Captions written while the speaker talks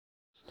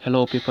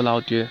Hello, people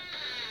out there.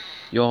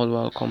 You're all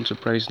welcome to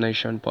Praiz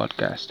Nation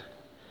Podcast.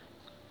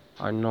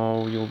 I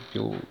know you'll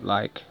be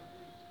like,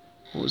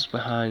 who's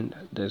behind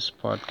this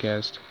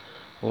podcast?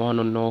 We want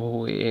to know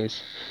who it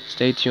is.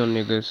 Stay tuned,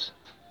 niggas.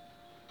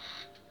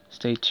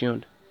 Stay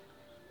tuned.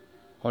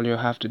 All you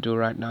have to do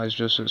right now is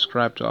just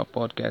subscribe to our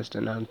podcast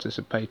and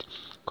anticipate,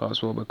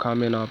 because we'll be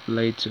coming up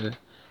later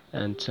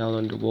and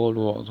telling the whole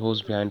world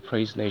who's behind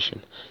Praiz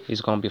Nation. It's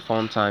gonna be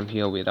fun time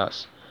here with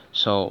us.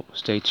 So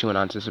stay tuned,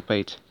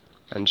 anticipate,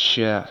 and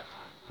share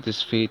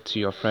this feed to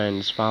your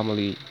friends,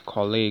 family,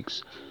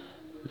 colleagues.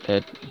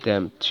 Let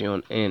them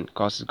tune in,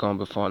 cause it's gonna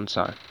be fun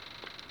time.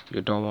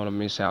 You don't want to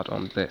miss out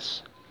on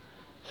this.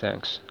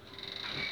 Thanks.